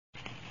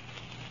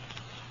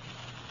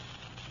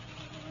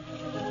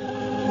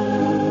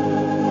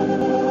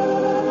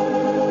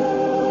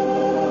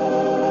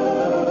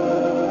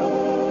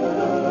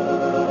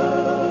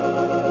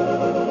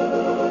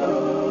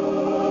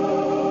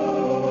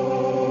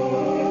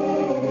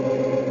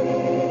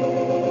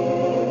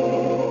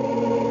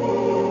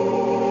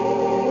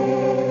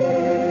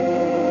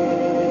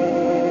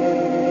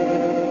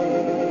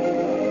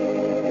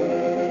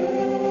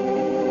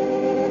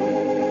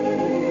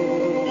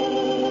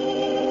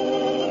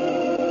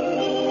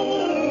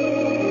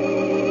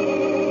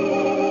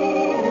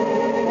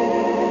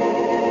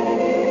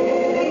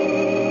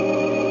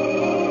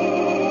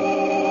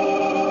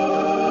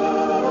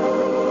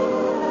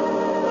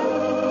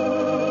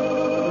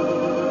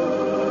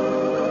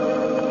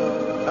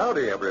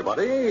Howdy,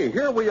 everybody.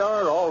 Here we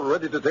are, all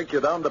ready to take you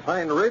down to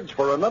Pine Ridge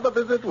for another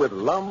visit with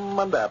Lum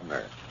and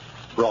Abner.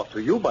 Brought to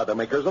you by the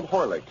makers of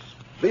Horlicks,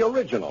 the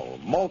original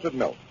malted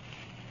milk.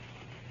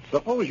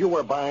 Suppose you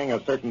were buying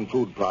a certain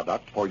food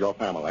product for your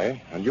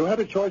family, and you had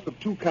a choice of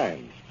two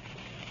kinds.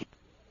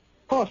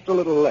 Cost a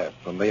little less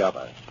than the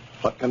other,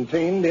 but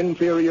contained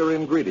inferior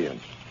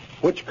ingredients.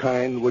 Which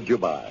kind would you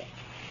buy?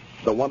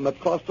 The one that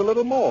cost a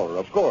little more,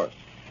 of course.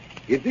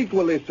 It's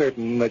equally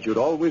certain that you'd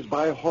always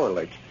buy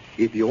Horlicks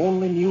if you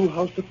only knew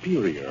how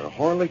superior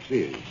Horlicks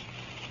is.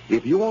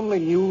 If you only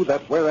knew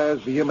that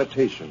whereas the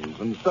imitations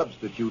and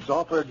substitutes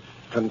offered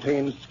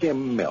contain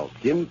skim milk,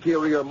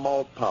 inferior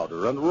malt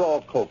powder, and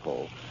raw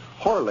cocoa,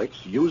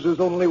 Horlicks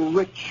uses only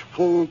rich,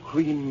 full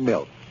cream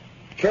milk,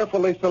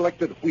 carefully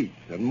selected wheat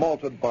and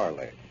malted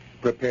barley,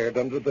 prepared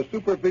under the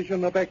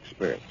supervision of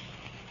experts.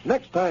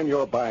 Next time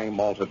you're buying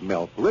malted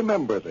milk,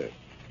 remember this,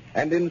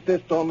 and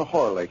insist on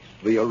Horlicks,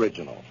 the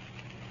original.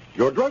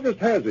 Your druggist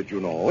has it,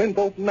 you know, in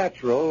both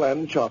natural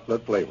and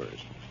chocolate flavors.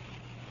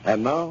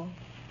 And now,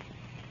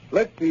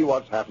 let's see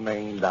what's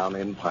happening down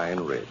in Pine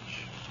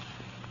Ridge.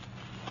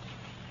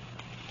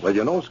 Well,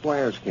 you know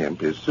Squire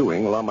Skimp is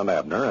suing Lum and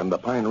Abner and the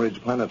Pine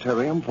Ridge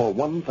Planetarium for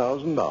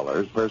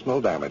 $1,000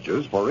 personal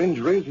damages for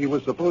injuries he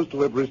was supposed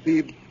to have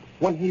received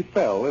when he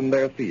fell in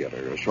their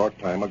theater a short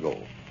time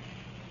ago.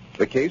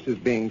 The case is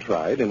being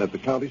tried in at the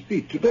county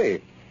seat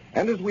today,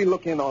 and as we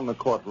look in on the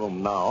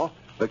courtroom now,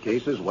 the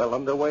case is well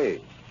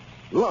underway.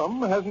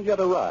 Lum hasn't yet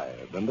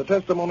arrived, and the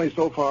testimony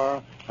so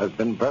far has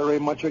been very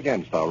much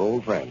against our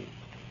old friend.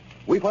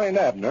 We find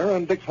Abner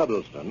and Dick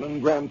Huddleston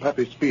and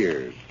Grandpappy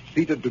Spears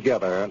seated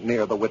together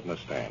near the witness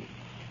stand.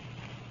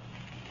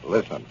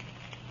 Listen.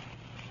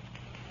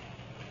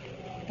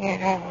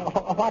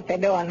 What they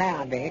doing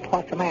now, Dick?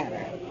 What's the matter?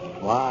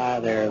 Why,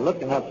 they're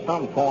looking up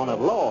some point of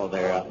law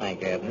there, I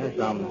think, Abner,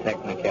 some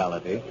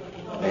technicality.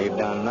 They've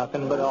done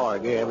nothing but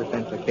argue ever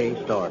since the case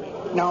started.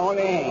 No,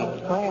 they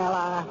ain't. Well,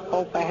 I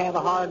hope they have a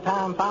hard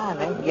time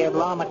finding it. Give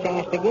Lum a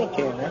chance to get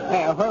you.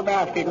 Well,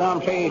 whereabouts did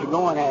Lum say he's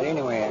going at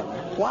anyway?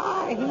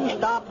 Why, he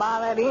stopped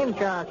by that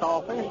insurance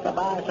office to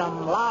buy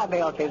some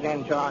liabilities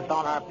insurance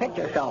on our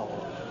picture show.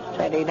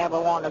 Said he never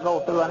wanted to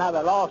go through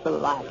another lawsuit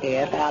like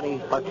this out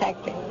he's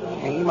protected.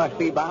 He must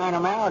be buying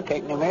them out,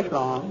 taking them this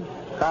long.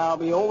 Trial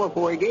will be over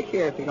before he gets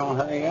here if he don't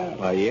hurry up.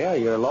 Well, yeah,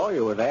 your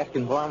lawyer was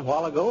asking for him a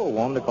while ago.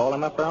 Wanted to call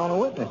him up there on the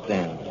witness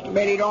stand.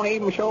 Bet he don't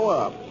even show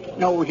up.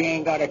 Knows he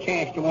ain't got a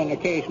chance to win the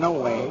case no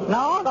way.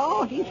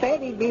 No, he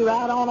said he'd be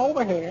right on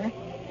over here.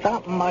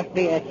 Something must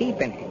be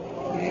a-keeping him.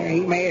 Yeah,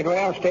 he may as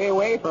well stay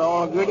away for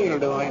all the good it'll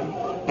do him.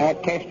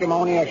 That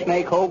testimony of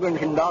Snake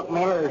Hogan's and Doc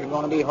Miller's is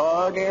going to be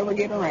hard to ever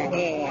get around.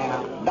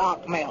 Yeah,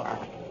 Doc Miller.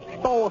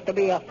 Supposed to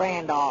be a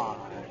friend of ours.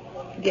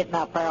 Getting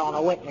up there on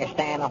a witness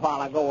stand a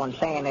while ago and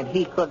saying that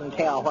he couldn't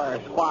tell where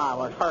Squire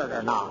was hurt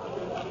or not.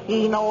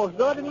 He knows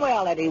good and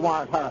well that he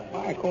weren't hurt.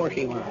 Why, of course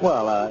he weren't.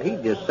 Well, he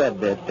just said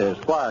that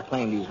Squire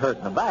claimed he's hurt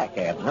in the back,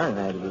 Abner, and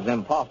that it was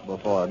impossible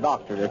for a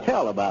doctor to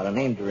tell about an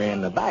injury in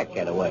the back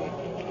that way.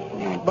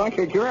 A bunch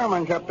of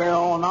Germans up there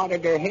all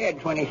nodded their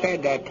heads when he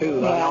said that,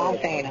 too. Yeah,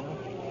 I've seen him.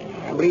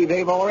 I believe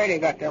they've already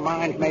got their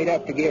minds made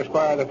up to give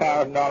Squire the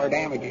 $1,000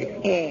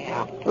 damages.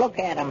 Yeah, look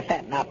at him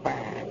sitting up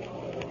there.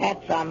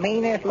 That's the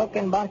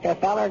meanest-looking bunch of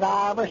fellers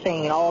I ever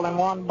seen, all in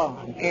one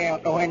bunch. Yeah,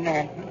 when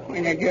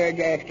the judge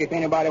asked if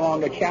anybody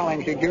wanted to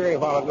challenge the jury a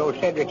while ago,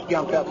 Cedric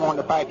jumped up and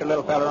wanted to fight the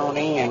little feller on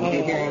the end. Did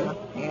you hear him?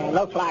 Yeah,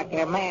 looks like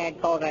they're mad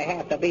because they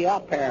have to be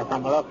up here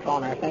from the looks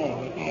on their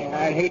face. Yeah,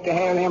 I'd hate to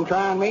have them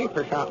trying me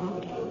for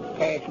something,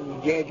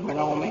 passing judgment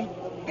on me.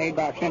 They'd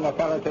about send a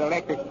feller to the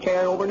electric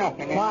chair over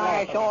nothing.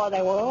 Why, sure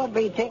they would.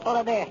 Be tickled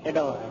to death to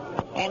do it.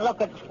 And look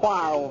at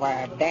Squire over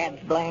there.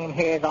 Dad's blame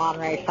his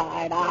ornery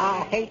side.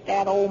 I hate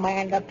that old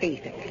man to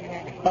pieces.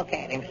 Look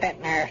at him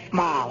sitting there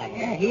smiling.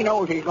 Yeah, he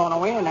knows he's going to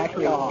win, that's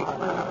real.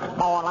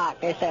 More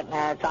like they're sitting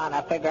there trying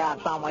to figure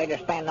out some way to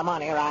spend the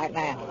money right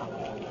now.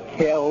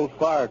 Yeah, old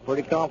Squire's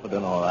pretty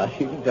confident, all right.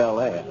 You can tell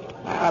that.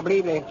 I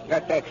believe they've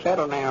got that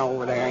settled now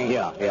over there, ain't they?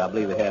 Yeah, I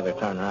believe they have it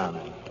turned around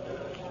now.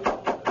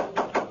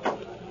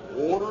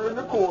 Order in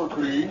the court,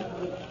 please.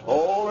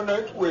 Call the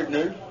next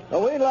witness.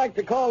 Well, we'd like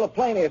to call the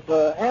plaintiff,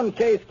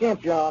 M.K.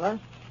 Skimp, Your Honor.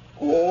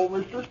 Call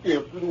Mr.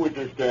 Skimp to the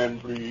witness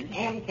stand, please.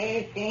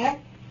 M.K. Skimp?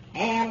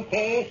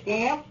 M.K.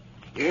 Skimp?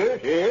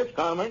 Yes,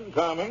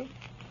 coming.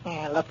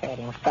 Yeah, look at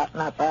him strutting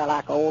up there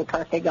like an old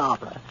turkey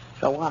gobbler.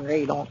 So wonder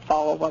he don't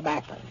fall over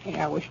backwards.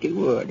 Yeah, I wish he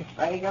would.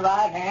 Raise your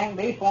right hand.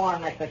 Be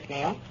sworn, Mr.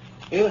 Skimp.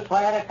 You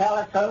swear to tell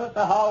the truth,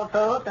 the whole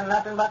truth, and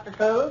nothing but the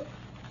truth?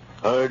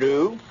 I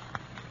do.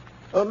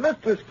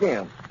 Mr.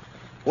 Skimp,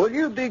 will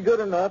you be good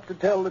enough to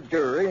tell the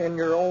jury, in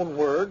your own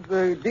words,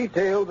 the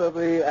details of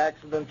the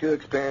accident you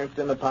experienced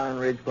in the Pine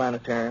Ridge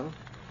Planetarium?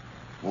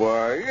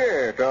 Why,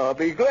 yes, I'll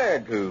be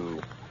glad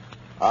to.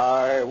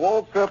 I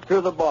walked up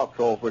to the box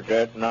office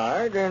that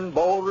night and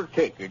bought a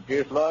ticket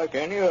just like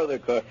any other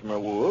customer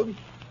would,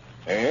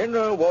 and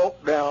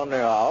walked down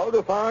the aisle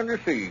to find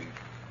a seat.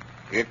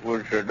 It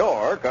was so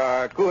dark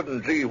I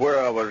couldn't see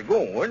where I was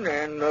going,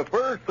 and the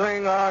first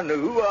thing I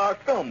knew, I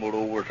stumbled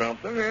over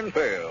something and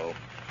fell.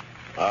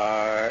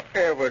 I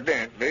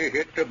evidently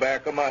hit the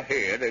back of my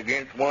head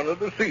against one of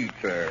the seats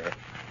there,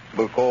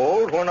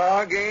 because when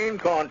I gained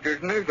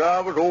consciousness,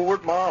 I was over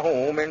at my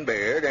home in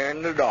bed,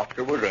 and the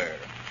doctor was there.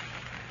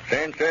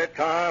 Since that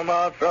time,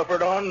 I've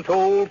suffered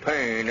untold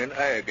pain and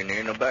agony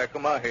in the back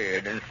of my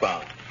head and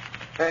spine.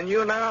 And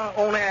you're now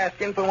only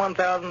asking for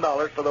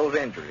 $1,000 for those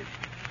injuries.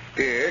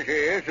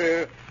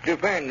 Yes,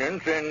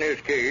 defendants in this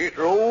case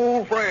are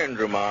old friends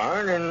of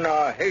mine, and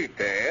I hate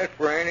to ask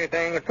for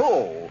anything at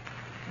all.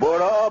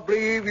 But I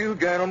believe you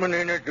gentlemen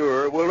in the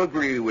jury will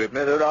agree with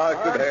me that I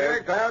should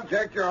have... I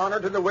object, Your Honor,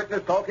 to the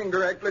witness talking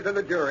directly to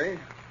the jury.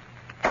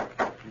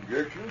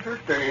 Objection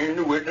sustained.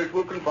 The witness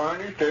will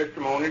confine his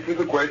testimony to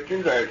the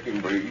questions asked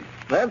him, please.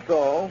 That's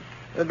all.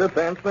 The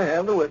defense may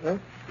have the witness.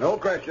 No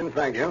questions,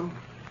 thank you.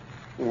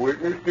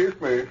 Witness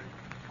dismissed.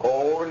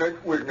 Call the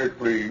next witness,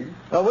 please.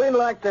 We'd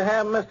like to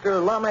have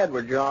Mr. Lum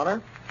Edwards, Your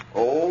Honor.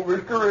 Oh,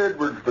 Mr.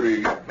 Edwards,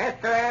 please.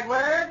 Mr.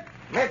 Edwards?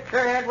 Mr.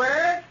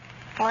 Edwards?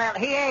 Well,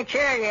 he ain't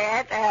here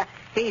yet.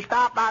 He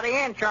stopped by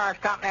the insurance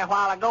company a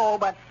while ago,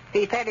 but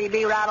he said he'd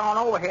be right on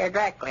over here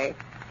directly.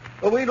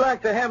 Well, we'd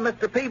like to have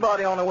Mr.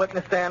 Peabody on the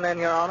witness stand then,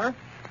 Your Honor.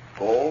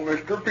 Call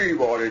Mr.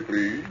 Peabody,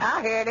 please.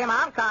 I heard him.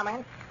 I'm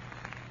coming.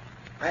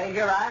 Raise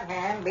your right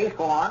hand. Be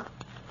sworn.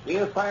 Do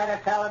you swear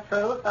to tell the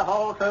truth, the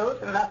whole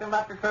truth, and nothing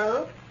but the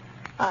truth?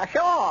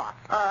 Sure.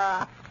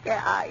 I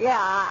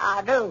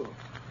do.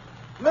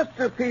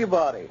 Mr.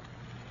 Peabody,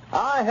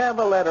 I have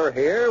a letter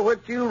here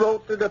which you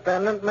wrote to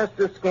defendant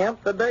Mr.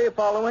 Skimp the day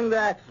following the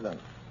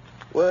accident.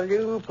 Will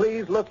you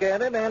please look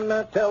at it and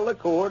tell the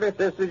court if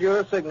this is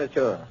your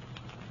signature?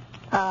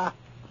 Tell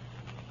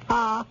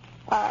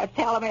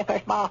him if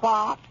it's my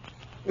what?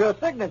 Your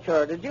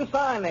signature. Did you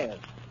sign this?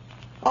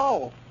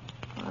 Oh.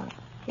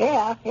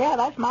 Yeah,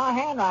 that's my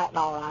handwriting,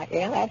 all right.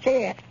 Yeah, that's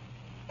it.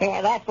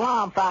 Yeah, that's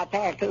Lum's right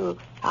there, too.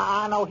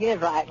 I know his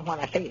writing when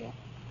I see it.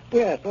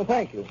 Yes, well,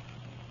 thank you.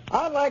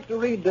 I'd like to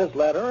read this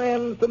letter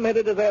and submit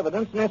it as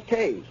evidence in this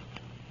case.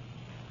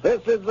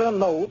 This is a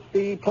note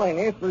the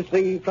plaintiff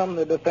received from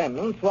the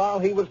defendant while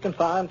he was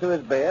confined to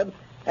his bed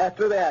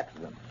after the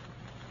accident.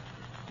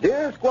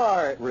 Dear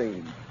Squire, it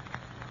reads,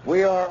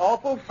 we are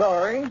awful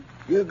sorry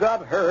you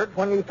got hurt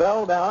when you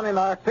fell down in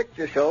our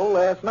picture show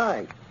last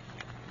night.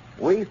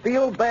 We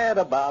feel bad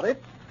about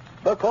it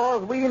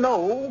because we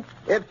know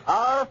it's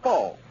our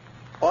fault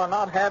for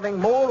not having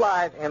more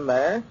light in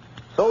there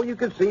so you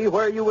could see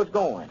where you was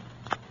going.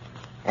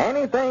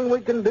 Anything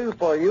we can do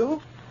for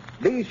you,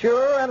 be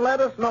sure and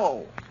let us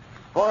know,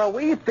 for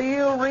we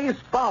feel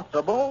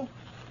responsible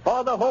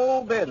for the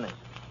whole business.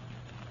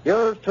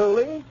 Yours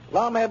truly,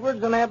 Lum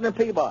Edwards and Abner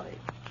Peabody.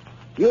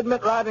 You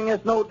admit writing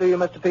this note, do you,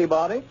 Mr.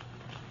 Peabody?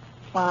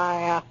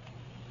 Why,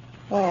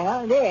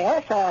 well,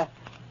 yes,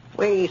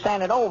 we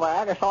sent it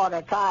over to sort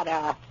of try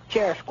to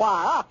cheer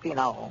Squire up, you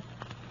know.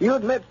 You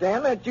admit,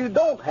 then, that you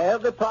don't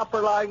have the proper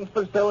lighting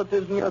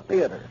facilities in your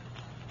theater.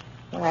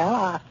 Well,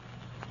 I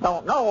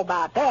don't know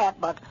about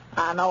that, but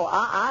I know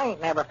I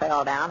ain't never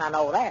fell down. I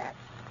know that.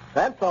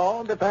 That's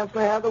all. Defense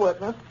may have the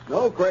witness.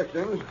 No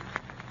questions.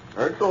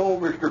 That's all,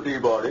 Mr.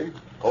 Peabody.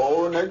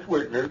 Call the next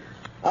witness.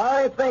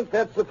 I think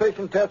that's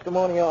sufficient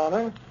testimony, Your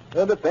Honor.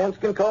 The defense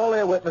can call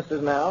their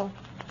witnesses now,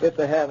 if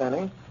they have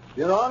any.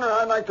 Your Honor,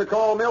 I'd like to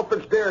call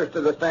Milford Spears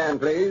to the stand,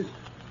 please.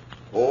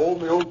 Call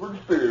Milford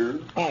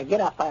Spears. Yeah,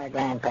 get up there,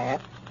 Grandpa.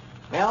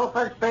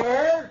 Milford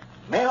Spears?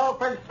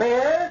 Milford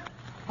Spears?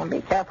 And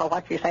be careful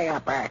what you say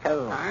up there,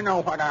 too. I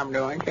know what I'm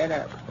doing. Get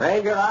up.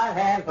 Raise your right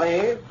hand,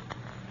 please.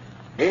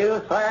 Do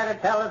you swear to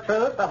tell the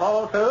truth, the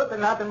whole truth,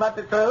 and nothing but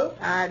the truth?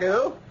 I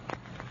do.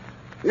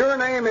 Your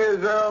name is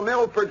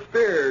Milford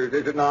Spears,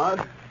 is it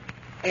not?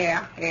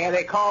 Yeah,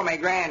 they call me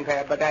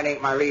Grandpa, but that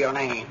ain't my real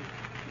name.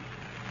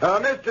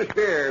 Mr.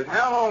 Spears,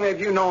 how long have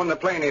you known the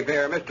plaintiff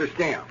here, Mr.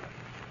 Skimp?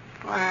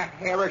 Why,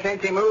 ever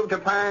since he moved to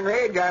Pine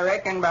Ridge, I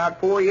reckon, about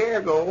 4 years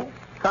ago.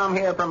 Come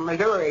here from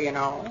Missouri, you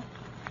know.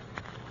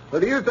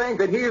 Well, do you think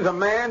that he's a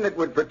man that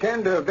would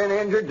pretend to have been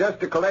injured just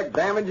to collect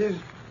damages?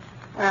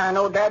 I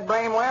know that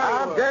blame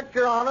well. I object,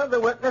 Your Honor. The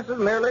witness is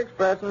merely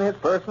expressing his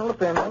personal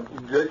opinion.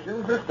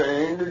 Objection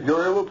sustained. The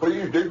jury will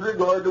please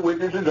disregard the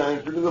witness's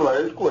answer to the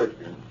last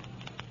question.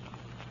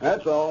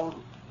 That's all.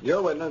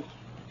 Your witness.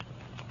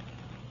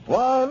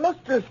 Why,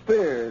 Mr.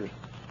 Spears,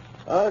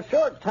 a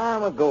short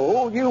time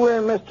ago, you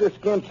were Mr.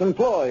 Skimp's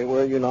employee,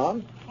 were you not?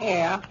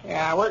 Yeah,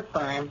 I work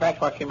for him. That's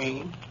what you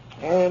mean.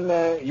 And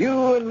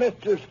you and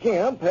Mr.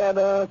 Skimp had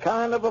a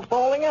kind of a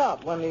falling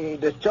out when he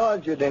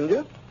discharged you, didn't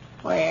you?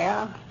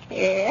 Well,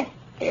 yeah,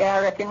 I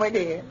reckon we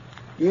did.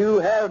 You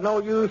have no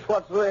use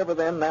whatsoever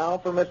then now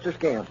for Mr.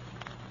 Skimp.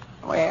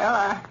 Well,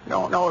 I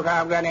don't know if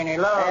I've got any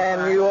love.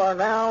 And you are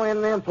now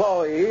in the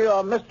employee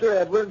of Mr.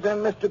 Edwards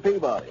and Mr.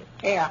 Peabody.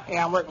 Yeah,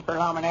 I'm working for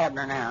Lum and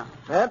Abner now.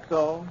 That's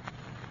all.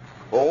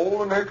 Call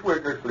the next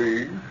witness,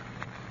 please.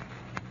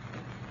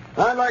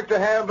 I'd like to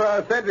have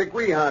Cedric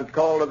Weehunt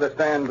called to the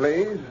stand,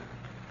 please.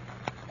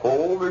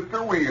 Call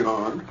Mr.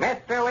 Weehunt.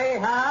 Mr.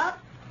 Weehunt?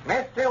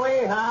 Mr.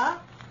 Weehunt?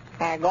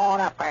 Go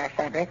on up there,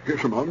 Cedric.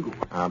 Yes, I'm on.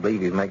 I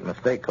believe he's making a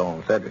mistake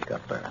calling Cedric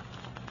up there.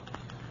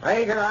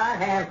 Raise your right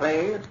hand,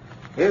 please.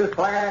 You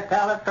swear to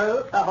tell the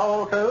truth, the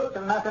whole truth,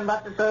 and nothing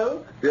but the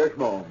truth? Yes,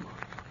 Mom.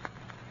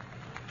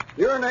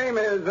 Your name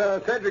is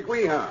Cedric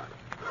Weehunt.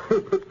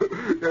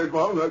 Yes,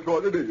 Mom, that's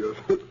what it is.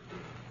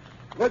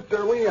 Mr.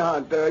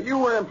 Weehunt, you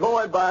were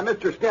employed by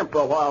Mr. Skimp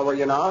for a while, were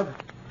you not?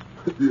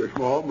 Yes,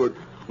 Mom, but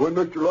when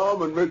Mr.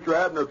 Lum and Mr.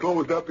 Abner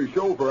closed up his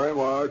show for him,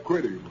 I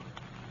quit him.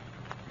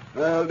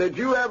 Did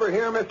you ever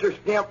hear Mr.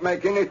 Skimp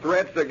make any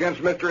threats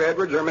against Mr.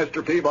 Edwards or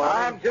Mr. Peabody?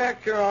 I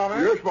object, Your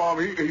Honor. Yes, Mom.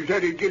 He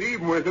said he'd get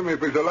even with him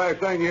if it's the last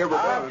thing he ever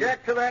I done.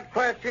 object to that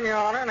question, Your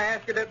Honor, and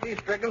ask it to be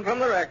stricken from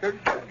the record.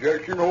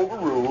 Objection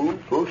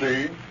overruled.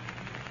 Proceed.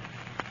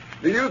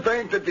 Do you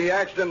think that the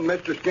accident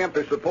Mr. Skimp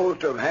is supposed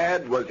to have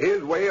had was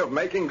his way of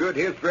making good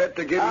his threat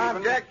to give I even?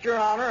 object, Your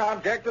Honor. I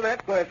object to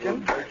that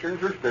question. Objection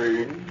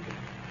sustained.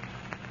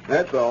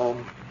 That's all.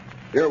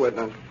 Your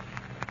witness.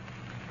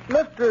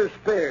 Mr.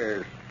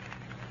 Spears.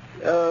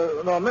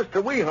 No,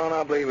 Mr. Weehunt,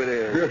 I believe it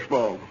is. Yes,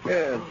 Mom.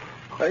 Yes.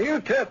 You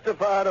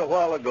testified a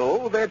while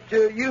ago that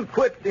you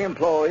quit the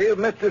employee of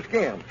Mr.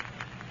 Skimp.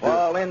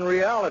 While in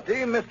reality,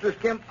 Mr.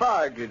 Skimp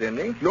fired you,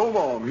 didn't he? No,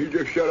 Mom. He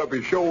just shut up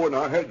his show and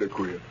I had to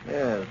quit.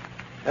 Yes.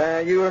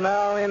 You are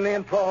now in the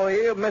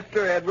employee of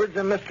Mr. Edwards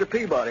and Mr.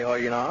 Peabody, are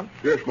you not?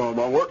 Yes, Mom.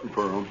 I'm working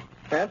for him.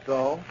 That's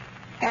all.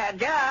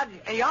 Judge,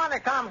 yonder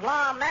comes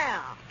Lum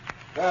now.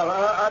 Well,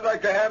 I'd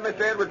like to have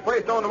Mr. Edwards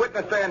placed on the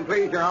witness stand,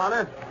 please, Your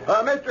Honor.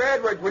 Mr.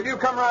 Edwards, will you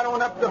come right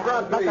on up to the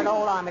front, Look please? at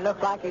old Lum. He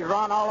looks like he's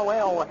run all the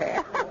way over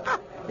here.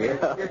 Yes,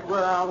 that's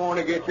where I want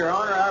to get, Your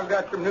Honor. I've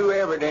got some new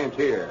evidence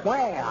here.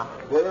 Well,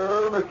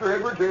 Well, Mr.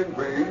 Edwards, in,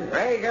 please.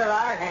 raise your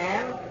right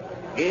hand.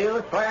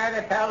 You swear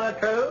to tell the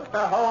truth,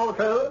 the whole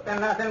truth,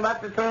 and nothing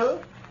but the truth?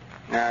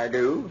 I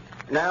do.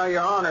 Now,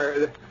 Your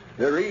Honor,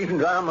 the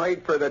reasons I'm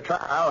late for the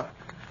trial,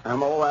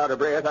 I'm all out of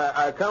breath.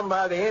 I come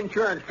by the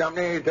insurance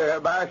company to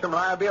buy some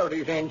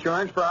liabilities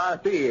insurance for our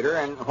theater,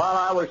 and while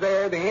I was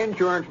there, the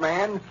insurance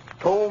man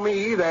told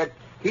me that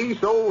he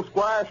sold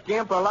Squire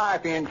Skimp a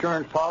life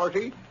insurance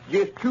policy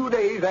just 2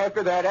 days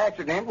after that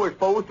accident was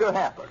supposed to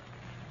happen.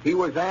 He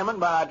was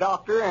examined by a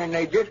doctor, and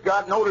they just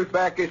got notice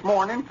back this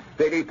morning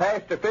that he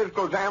passed the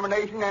physical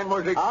examination and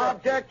was accepted. I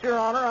object, Your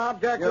Honor. I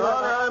object, Your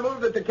Honor, I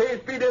move that the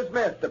case be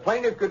dismissed. The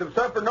plaintiff could have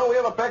suffered no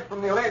ill effects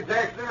from the alleged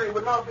accident. He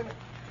would not have been...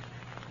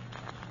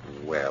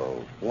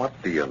 Well, what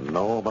do you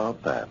know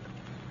about that?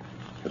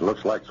 It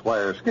looks like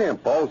Squire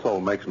Skimp also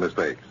makes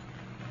mistakes.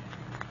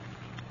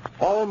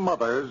 All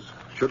mothers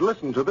should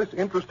listen to this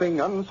interesting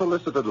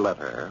unsolicited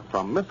letter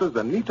from Mrs.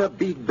 Anita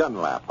B.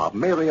 Dunlap of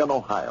Marion,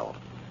 Ohio.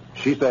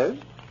 She says,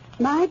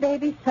 My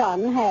baby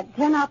son had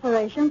 10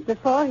 operations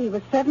before he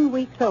was 7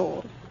 weeks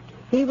old.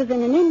 He was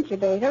in an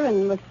incubator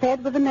and was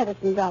fed with a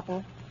medicine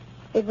dropper.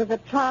 It was a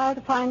trial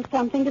to find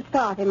something to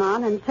start him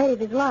on and save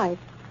his life.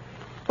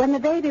 When the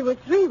baby was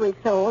 3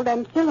 weeks old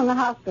and still in the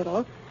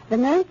hospital, the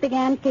nurse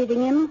began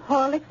feeding him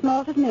Horlicks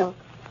malted milk.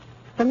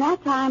 From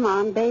that time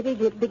on, baby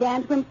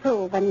began to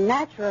improve, and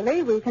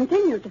naturally, we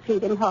continued to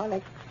feed him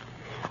Horlicks.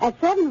 At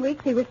 7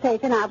 weeks, he was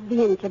taken out of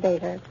the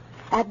incubator.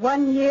 At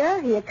 1 year,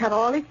 he had cut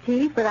all his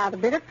teeth without a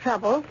bit of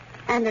trouble,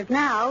 and is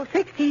now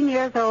 16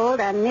 years old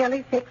and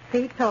nearly 6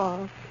 feet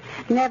tall.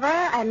 Never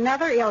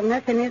another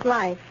illness in his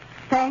life,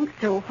 thanks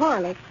to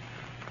Horlicks.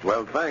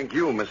 well, thank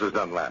you, Mrs.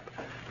 Dunlap.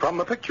 From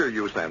the picture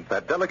you sent,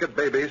 that delicate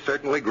baby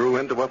certainly grew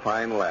into a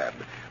fine lad.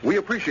 We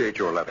appreciate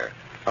your letter.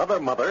 Other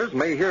mothers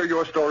may hear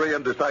your story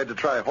and decide to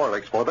try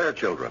Horlicks for their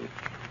children.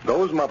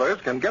 Those mothers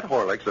can get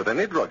Horlicks at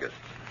any druggist.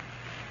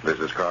 This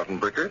is Carlton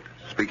Brickert,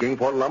 speaking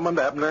for Lum and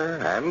Abner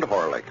and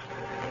Horlicks,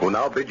 who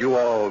now bid you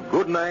all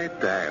good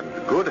night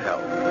and good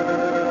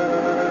health.